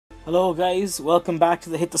Hello guys, welcome back to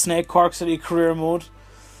the Hit the Snake Cork City Career Mode.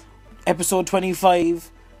 Episode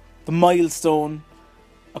 25, the milestone,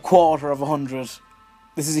 a quarter of 100.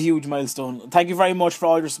 This is a huge milestone. Thank you very much for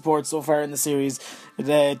all your support so far in the series.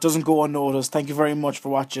 It doesn't go unnoticed. Thank you very much for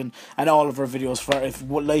watching and all of our videos,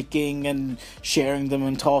 for liking and sharing them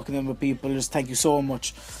and talking them with people. Just thank you so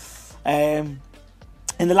much.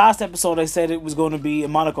 In the last episode I said it was going to be a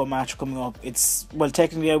Monaco match coming up.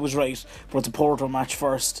 Technically I was right, but it's a Porto match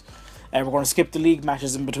first. We're going to skip the league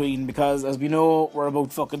matches in between because, as we know, we're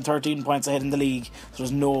about fucking 13 points ahead in the league. So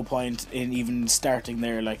there's no point in even starting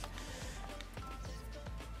there. Like,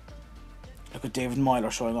 look at David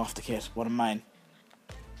Moyler showing off the kit. What a man.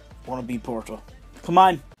 Want to beat Porto. Come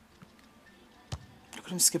on. Look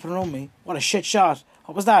at him skipping around me. What a shit shot.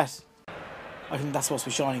 What was that? I think that's supposed to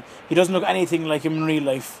be Shawnee. He doesn't look anything like him in real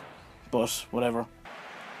life, but whatever.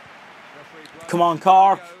 Come on,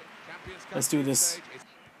 Cork. Let's do this.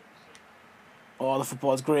 Oh, the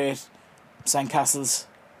football's great. Sandcastles.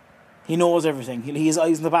 He knows everything. He has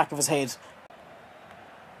eyes in the back of his head.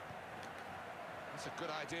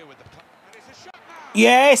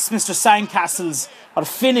 Yes, Mr. Sandcastles. What a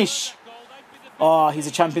finish. Oh, he's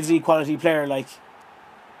a Champions League quality player, like.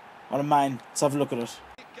 What a man. Let's have a look at it.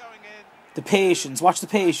 The patience, watch the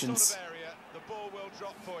patience.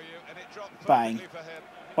 Bang.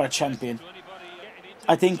 What a champion.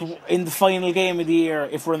 I think in the final game of the year,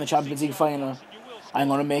 if we're in the Champions League final, I'm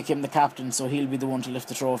going to make him the captain, so he'll be the one to lift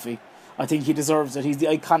the trophy. I think he deserves it. He's the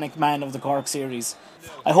iconic man of the Cork series.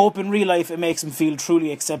 I hope in real life it makes him feel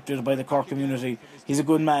truly accepted by the Cork community. He's a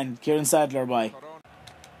good man. Kieran Sadler, bye.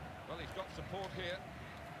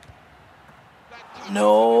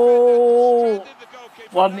 No!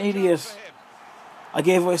 What an idiot. I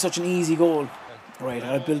gave away such an easy goal. Right,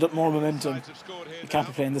 I'll build up more momentum. You can't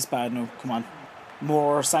be playing this bad now. Come on.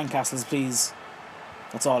 More sandcastles, please.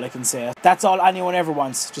 That's all I can say. That's all anyone ever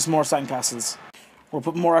wants. Just more sandcastles. We're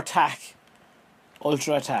putting more attack.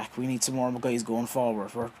 Ultra attack. We need some more guys going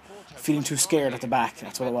forward. We're feeling too scared at the back.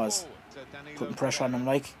 That's what it was. Putting pressure on them,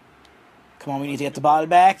 like. Come on, we need to get the ball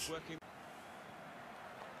back.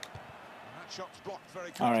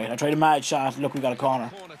 Alright, I tried a mad shot. Look, we got a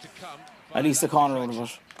corner. At least the corner out of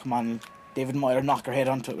it. Come on, David Moyler, knock your head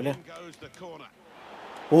onto it, will you?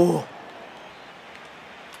 Oh!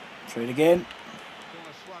 Try it again.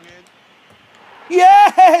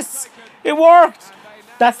 Yes! It worked!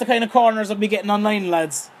 That's the kind of corners I'll be getting online,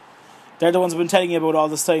 lads. They're the ones I've been telling you about all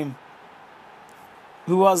this time.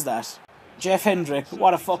 Who was that? Jeff Hendrick.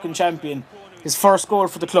 What a fucking champion. His first goal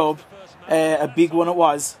for the club. A big one it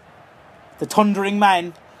was. The Thundering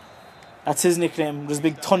Man. That's his nickname. There's a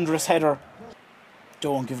big thunderous header.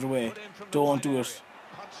 Don't give it away. Don't do it.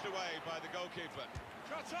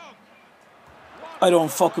 I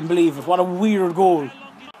don't fucking believe it. What a weird goal.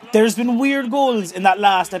 There's been weird goals in that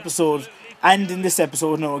last episode and in this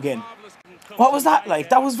episode now again. What was that like?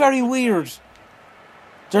 That was very weird.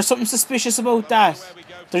 There's something suspicious about that.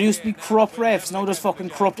 There used to be corrupt refs. Now there's fucking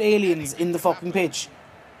corrupt aliens in the fucking pitch.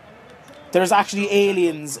 There's actually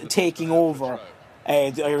aliens taking over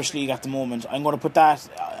the Irish League at the moment. I'm going to put that,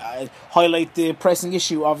 highlight the pressing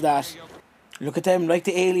issue of that. Look at them, like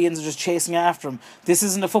the aliens are just chasing after them. This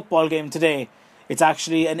isn't a football game today. It's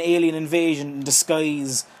actually an alien invasion in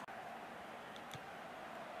disguise.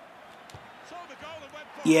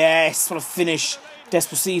 Yes, what a finish.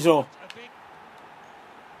 Despacito.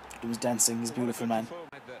 He was dancing, he's a beautiful man.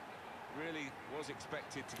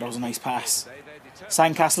 That was a nice pass.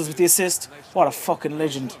 Sandcastles with the assist. What a fucking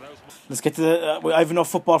legend. Let's get to the... I have enough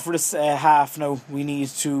football for this half now. We need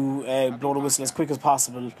to blow the whistle as quick as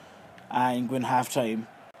possible and go in half time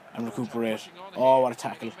and recuperate. Oh, what a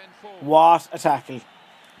tackle. What a tackle.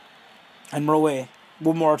 And we're away.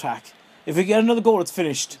 One more attack. If we get another goal, it's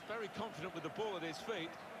finished.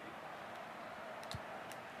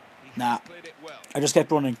 Nah. I just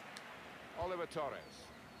kept running.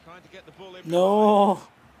 No.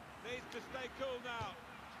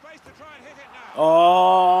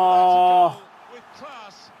 Oh.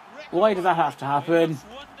 Why did that have to happen?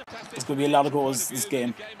 There's going to be a lot of goals this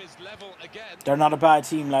game. They're not a bad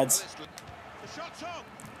team, lads.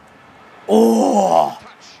 Oh.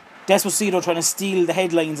 Despacito trying to steal the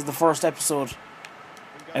headlines of the first episode.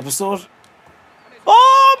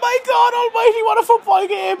 Oh my God almighty, what a football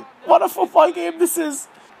game. What a football game this is.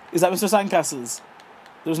 Is that Mr. Sandcastles?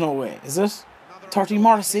 There's no way, is it? 13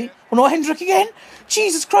 Morrissey. Oh no, Hendrick again.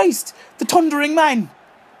 Jesus Christ. The Thundering Man.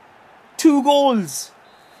 2 goals.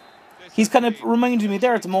 He's kind of reminding me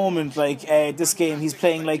there at the moment, like this game, he's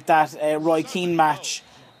playing like that Roy Keane match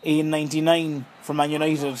in '99 for Man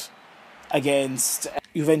United against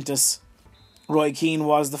Juventus. Roy Keane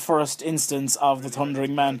was the first instance of the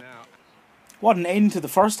Thundering Man. What an end to the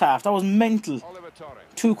first half. That was mental.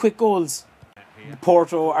 2 quick goals.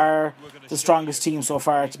 Porto are the strongest team so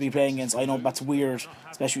far to be playing against. I know that's weird,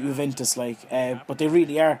 especially with Juventus, but they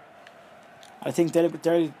really are. I think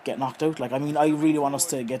they'll get knocked out. I really want us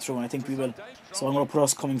to get through, and I think we will. So I'm going to put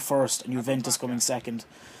us coming first and Juventus coming second.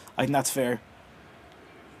 I think that's fair.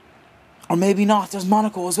 Or maybe not. There's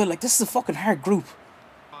Monaco as well. This is a fucking hard group.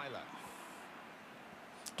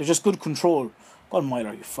 They're just good control. Go on,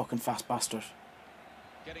 Myler, you fucking fast bastard.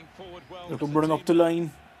 Look, I'm running up the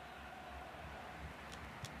line.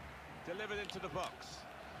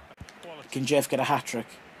 Can Jeff get a hat-trick?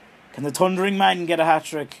 Can the Thundering Man get a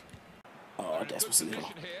hat-trick? Oh, Despacito.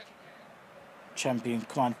 Champion,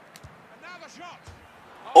 come on.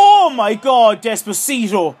 Oh my god,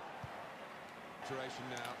 Despacito!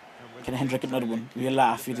 Can Hendrick get another one? You'll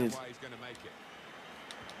laugh, you did.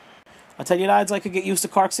 I tell you lads, I could get used to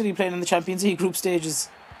Cork City playing in the Champions League group stages.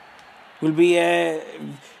 Will be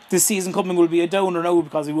this season coming will be a downer now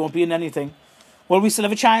because we won't be in anything. Well, we still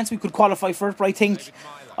have a chance. We could qualify for it, but I think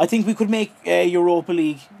we could make Europa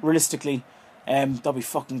League realistically. That'd be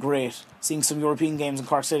fucking great. Seeing some European games in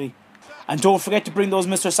Cork City. And don't forget to bring those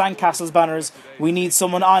Mr. Sandcastles banners. We need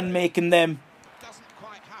someone on making them.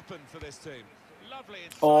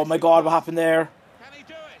 Oh my god, what happened there?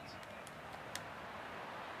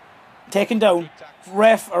 Taken down.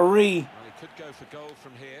 Referee.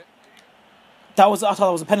 I thought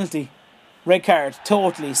that was a penalty. Red card.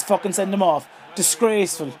 Totally. Fucking send him off.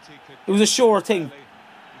 Disgraceful. It was a sure thing.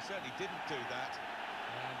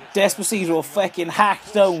 Despacito fucking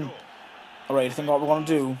hacked down. Alright, I think what we're going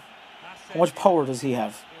to do. How much power does he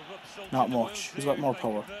have? Not much. He's got more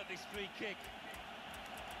power.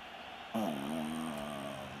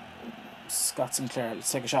 Scott Sinclair, let's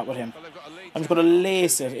take a shot with him. I'm just going to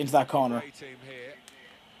lace it into that corner.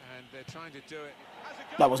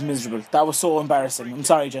 That was miserable. That was so embarrassing. I'm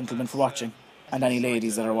sorry, gentlemen, for watching. And any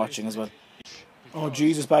ladies that are watching as well. Oh,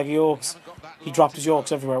 Jesus, bag of yolks. He dropped his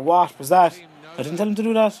yolks everywhere. What was that? I didn't tell him to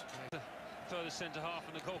do that.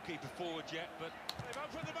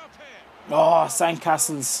 Oh,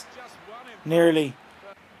 Sandcastles. Nearly.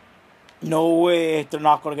 No way. They're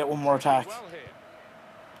not going to get one more attack.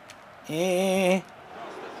 That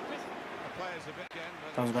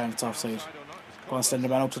was grand. It's offside. Go on,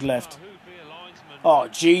 Slenderman out to the left. Oh,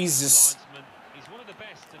 Jesus.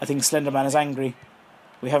 I think Slenderman is angry.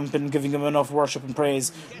 We haven't been giving him enough worship and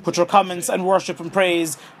praise. Put your comments and worship and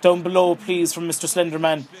praise down below, please, from Mr.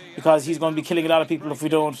 Slenderman, because he's going to be killing a lot of people if we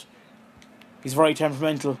don't. He's very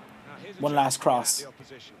temperamental. One last cross.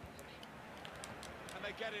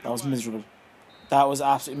 That was miserable. That was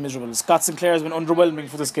absolutely miserable. Scott Sinclair has been underwhelming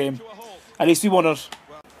for this game. At least we won it.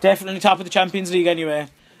 Definitely top of the Champions League anyway.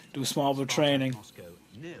 Do a small bit of training.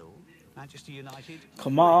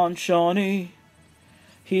 Come on, Shawnee.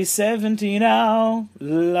 He's 70 now.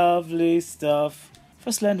 Lovely stuff. For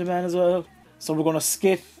Slenderman as well. So we're going to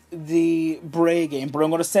skip the Bray game, but I'm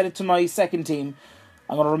going to set it to my second team.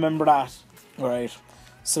 I'm going to remember that. Alright.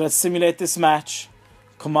 So let's simulate this match.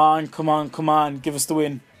 Come on, come on, come on. Give us the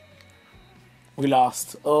win. We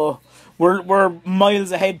lost. Oh, we're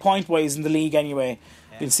miles ahead point-wise in the league anyway.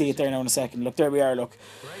 You'll see it there now in a second. Look, there we are, look.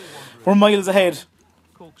 We're miles ahead.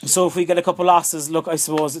 So if we get a couple losses, look, I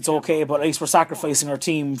suppose it's okay, but at least we're sacrificing our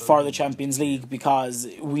team for the Champions League because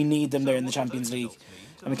we need them there in the Champions League.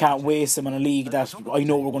 And we can't waste them on a league that I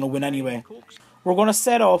know we're going to win anyway. We're going to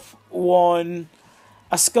set up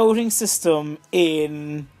a scouting system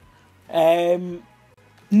in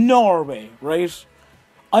Norway, right?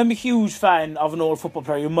 I'm a huge fan of an old football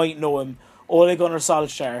player. You might know him, Ole Gunnar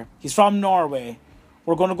Solskjaer. He's from Norway.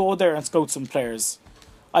 We're going to go there and scout some players.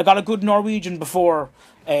 I got a good Norwegian before,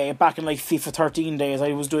 back in FIFA 13 days.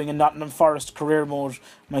 I was doing a Nottingham Forest career mode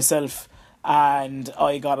myself, and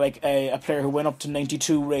I got a player who went up to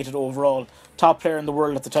 92 rated overall. Top player in the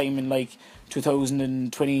world at the time in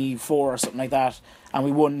 2024 or something like that. And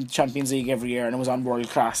we won Champions League every year, and it was on world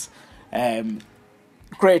class.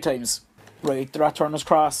 Great times. Right, they're at Turner's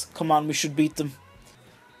Cross. Come on, we should beat them.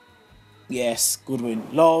 Yes, good win.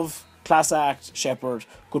 Love, class act, Shepherd,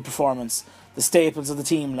 good performance. The staples of the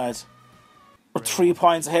team, lad. We're 3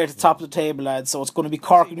 points ahead at the top of the table, lad. So it's going to be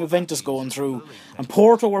Cork and Juventus going through. And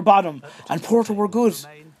Porto were bottom. And Porto were good.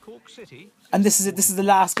 And this is it. This is the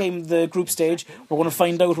last game of the group stage. We're going to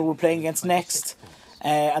find out who we're playing against next.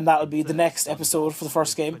 And that'll be the next episode for the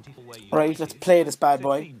first game. Alright, let's play this bad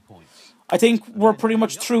boy. I think we're pretty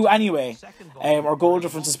much through anyway. Our goal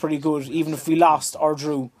difference is pretty good, even if we lost or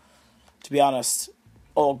drew, to be honest.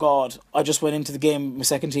 Oh God, I just went into the game with my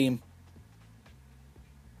second team.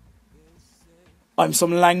 I'm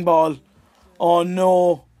some lang ball. Oh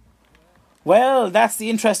no. Well, that's the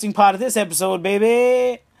interesting part of this episode,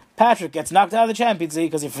 baby. Patrick gets knocked out of the Champions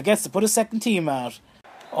League because he forgets to put his second team out.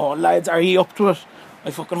 Oh, lads, are you up to it?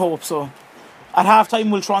 I fucking hope so. At half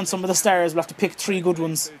time, we'll throw on some of the stars. We'll have to pick 3 good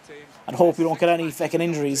ones. And hope we don't get any fucking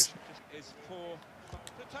injuries.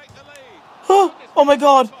 Oh my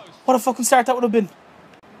god. What a fucking start that would have been.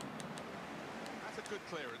 That's a good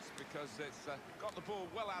clearance because it's got the ball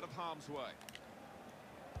well out of harm's way.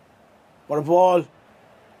 What a ball.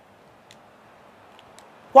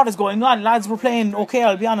 What is going on? Lads, we're playing okay,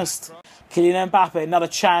 I'll be honest. Kylian Mbappe, not a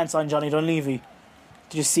chance on Johnny Dunleavy.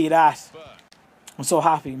 Did you see that? I'm so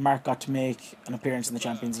happy Mark got to make an appearance in the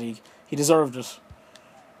Champions League. He deserved it.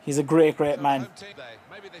 He's a great, great man.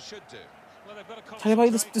 Tell you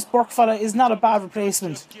what, this Burke fella is not a bad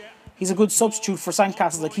replacement. He's a good substitute for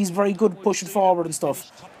Sandcastles. Like, he's very good pushing forward and stuff.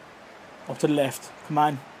 Up to the left. Come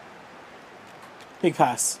on. Big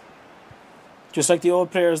pass. Just like the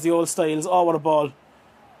old players, the old styles. Oh, what a ball.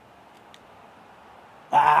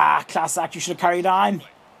 Ah, class act. You should have carried on.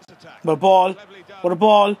 What a ball. What a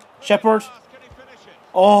ball. Shepherd.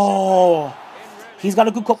 Oh. He's got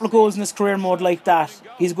a good couple of goals in his career mode like that.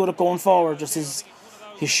 He's good at going forward. Just his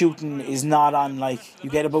shooting is not on. Like, you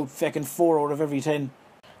get about fucking 4 out of every 10.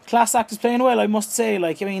 Class act is playing well, I must say.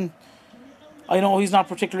 Like, I mean, I know he's not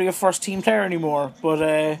particularly a first team player anymore,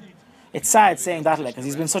 but it's sad saying that, like, because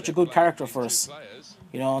he's been such a good character for us.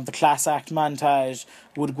 You know, the class act montage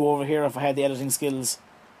would go over here if I had the editing skills.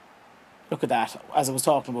 Look at that, as I was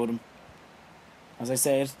talking about him. As I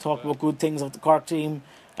said, talk about good things of the Cork team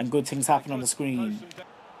and good things happen on the screen.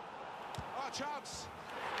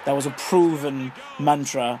 That was a proven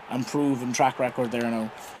mantra and proven track record there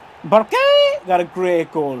now. Burke got a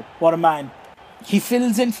great goal. What a man. He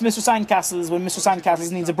fills in for Mr. Sandcastles when Mr.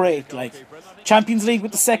 Sandcastles needs a break. Like, Champions League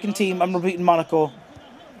with the second team, I'm repeating Monaco.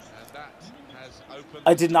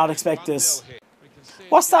 I did not expect this.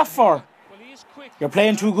 What's that for? You're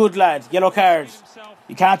playing too good, lad. Yellow card.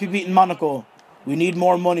 You can't be beating Monaco. We need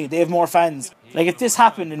more money. They have more fans. Like, if this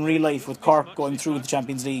happened in real life with Cork going through the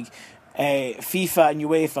Champions League, FIFA and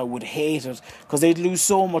UEFA would hate it because they'd lose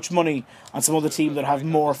so much money on some other team that have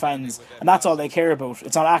more fans. And that's all they care about.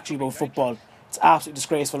 It's not actually about football. It's absolutely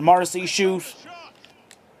disgraceful. Morrissey, shoot.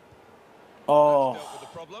 Oh.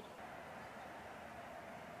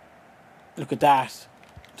 Look at that.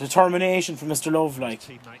 Determination from Mr. Love, like.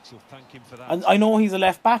 And I know he's a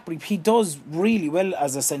left back, but he does really well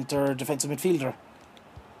as a centre defensive midfielder.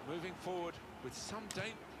 Moving forward with some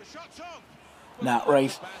danger. The shot's on. Nah,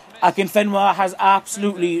 right. Akinfenwa has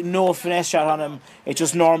absolutely no finesse shot on him. It's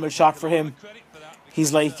just normal shot for him.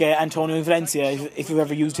 He's like Antonio Valencia, if you've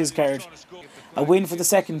ever used his card. A win for the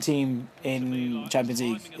second team in Champions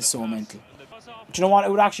League is so mental. But you know what? It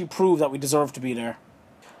would actually prove that we deserve to be there.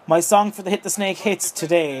 My song for the Hit the Snake hits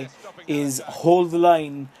today is Hold the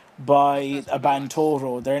Line by a band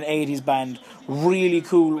Toto. They're an 80s band. Really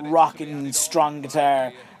cool, rocking, strong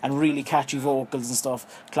guitar and really catchy vocals and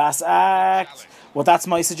stuff. Class act. Well, that's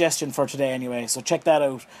my suggestion for today anyway. So check that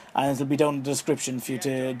out and it'll be down in the description for you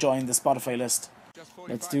to join the Spotify list.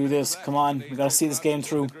 Let's do this. Come on. We've got to see this game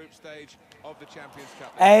through.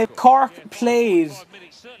 Cork played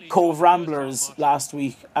Cove Ramblers last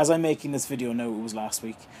week. As I'm making this video now, it was last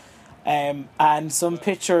week. And some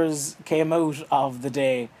pictures came out of the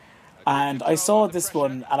day. And I saw this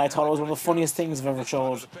one and I thought it was one of the funniest things I've ever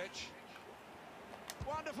showed.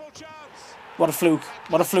 What a fluke.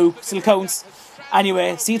 What a fluke. Still counts.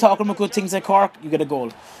 Anyway, see, talking about good things at Cork, you get a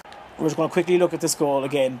goal. We're just going to quickly look at this goal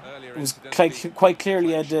again. It was quite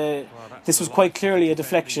clearly this was quite clearly a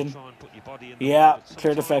deflection. Yeah,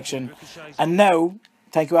 clear deflection. And now,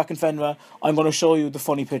 thank you Akinfenwa, I'm going to show you the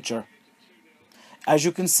funny picture. As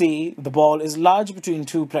you can see, the ball is lodged between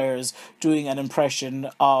 2 players doing an impression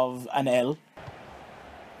of an L.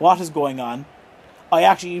 What is going on? I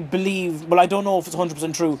actually believe, well, I don't know if it's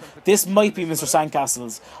 100% true. This might be Mr.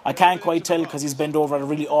 Sandcastles. I can't quite tell because he's bent over at a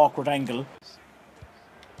really awkward angle.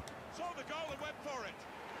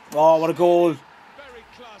 Oh, what a goal.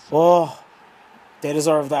 Oh, they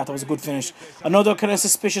deserve that. That was a good finish. Another kind of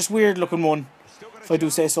suspicious, weird looking one, if I do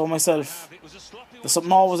say so myself. There's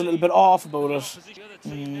something always a little bit off about it.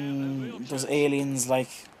 There's aliens, like,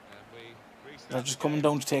 they're just coming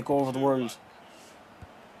down to take over the world.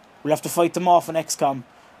 We'll have to fight them off in XCOM.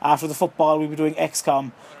 After the football, we'll be doing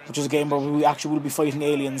XCOM, which is a game where we actually will be fighting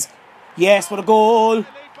aliens. Yes, what a goal!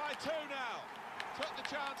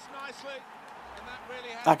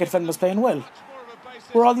 Akinfenwa was playing well.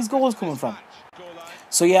 Where are all these goals coming from?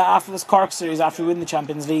 So yeah, after this Cork series, after we win the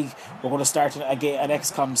Champions League, we're going to start an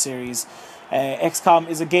XCOM series. XCOM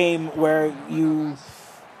is a game where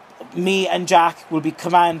me and Jack will be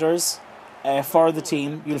commanders for the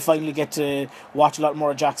team. You'll finally get to watch a lot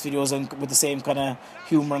more of Jack's videos and with the same kind of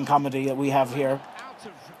humour and comedy that we have here.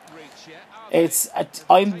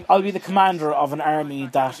 I'll be the commander of an army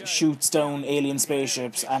that shoots down alien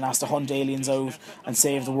spaceships and has to hunt aliens out and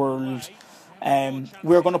save the world.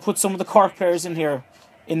 We're going to put some of the Cork players in here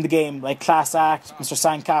in the game, like Class Act, Mr.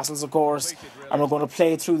 Sandcastles, of course, and we're going to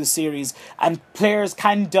play through the series. And players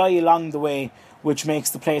can die along the way, which makes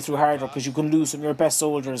the playthrough harder because you can lose some of your best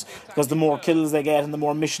soldiers because the more kills they get and the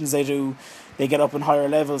more missions they do, they get up in higher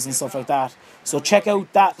levels and stuff like that. So check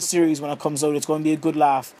out that series when it comes out. It's going to be a good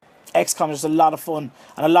laugh. XCOM is just a lot of fun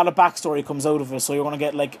and a lot of backstory comes out of it, so you're going to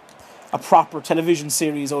get like a proper television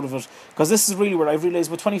series out of it, because this is really where I've realised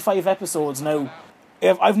with 25 episodes now,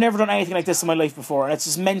 I've never done anything like this in my life before, and it's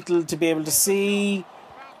just mental to be able to see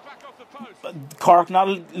Cork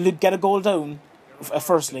not get a goal down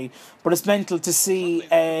firstly, but it's mental to see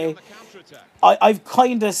I've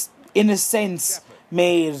kind of in a sense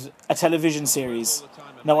made a television series.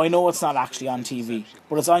 Now I know it's not actually on TV,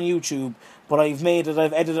 but it's on YouTube. But I've made it,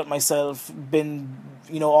 I've edited it myself,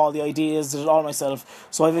 all the ideas, did it all myself.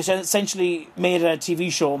 So I've essentially made a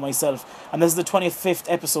TV show myself. And this is the 25th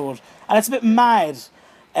episode. And it's a bit mad.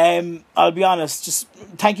 I'll be honest, just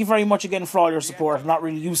thank you very much again for all your support. I'm not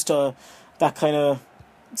really used to that kind of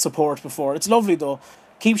support before. It's lovely though.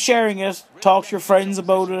 Keep sharing it, talk to your friends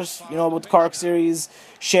about it, about the Cork series.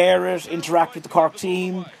 Share it, interact with the Cork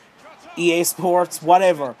team, EA Sports,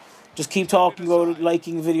 whatever. Just keep talking about it,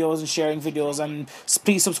 liking videos and sharing videos, and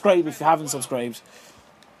please subscribe if you haven't subscribed.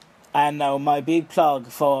 And now my big plug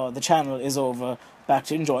for the channel is over. Back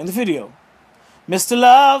to enjoying the video. Mr.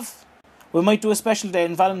 Love! We might do a special day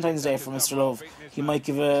on Valentine's Day for Mr. Love. He might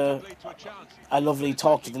give a lovely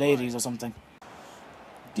talk to the ladies or something.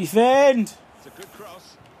 Defend!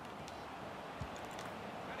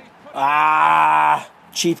 Ah!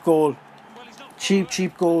 Cheap goal.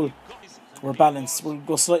 Cheap goal. We're balanced. We'll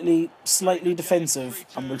go slightly defensive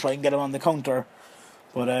and we'll try and get him on the counter.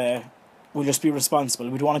 But we'll just be responsible.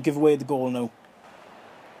 We don't want to give away the goal now.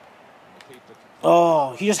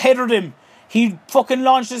 Oh, he just headed him. He fucking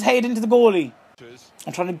launched his head into the goalie.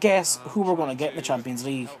 I'm trying to guess who we're going to get in the Champions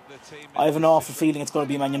League. I have an awful feeling it's going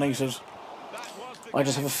to be Man United. I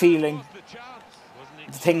just have a feeling.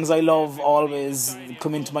 The things I love always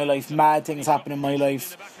come into my life. Mad things happen in my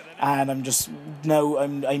life. And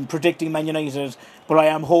I'm predicting Man United, but I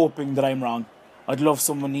am hoping that I'm wrong. I'd love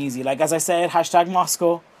someone easy. Like as I said, hashtag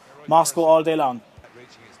Moscow. Moscow all day long.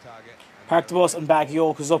 Park the bus and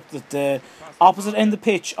Baggyok is up at the opposite end of the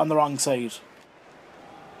pitch on the wrong side.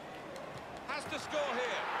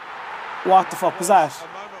 What the fuck was that?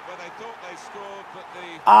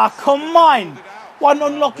 Ah, come on! What an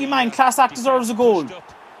unlucky man. Class Act deserves a goal.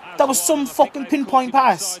 That was some fucking pinpoint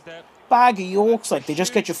pass. Baggy Yolks, like they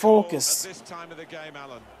just get you focused.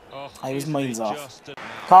 I was miles off.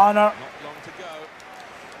 Corner.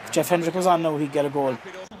 If Jeff Hendrick was on now, he'd get a goal.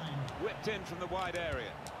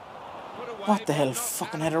 What the hell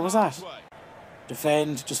fucking header was that?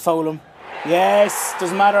 Defend, just foul him. Yes,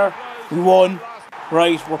 doesn't matter. We won.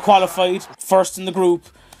 Right, we're qualified. First in the group.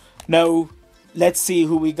 Now, let's see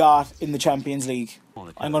who we got in the Champions League.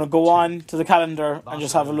 I'm going to go on to the calendar and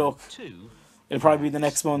just have a look. It'll probably be the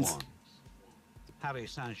next month.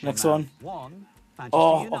 Next one.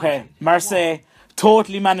 Oh, okay. Marseille.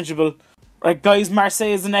 Totally manageable. Right, guys,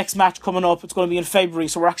 Marseille is the next match coming up. It's going to be in February,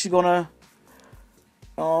 so we're actually going to...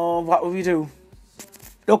 Oh, what will we do?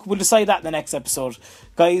 Look, we'll decide that in the next episode.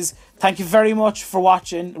 Guys, thank you very much for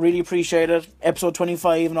watching. Really appreciate it. Episode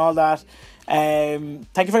 25 and all that.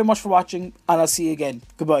 Thank you very much for watching, and I'll see you again.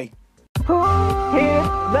 Goodbye.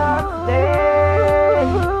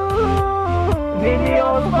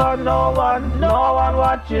 Videos for no one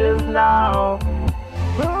watches now.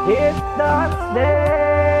 Hit the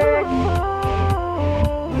snake.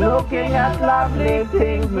 Looking at lovely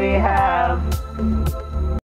things we have.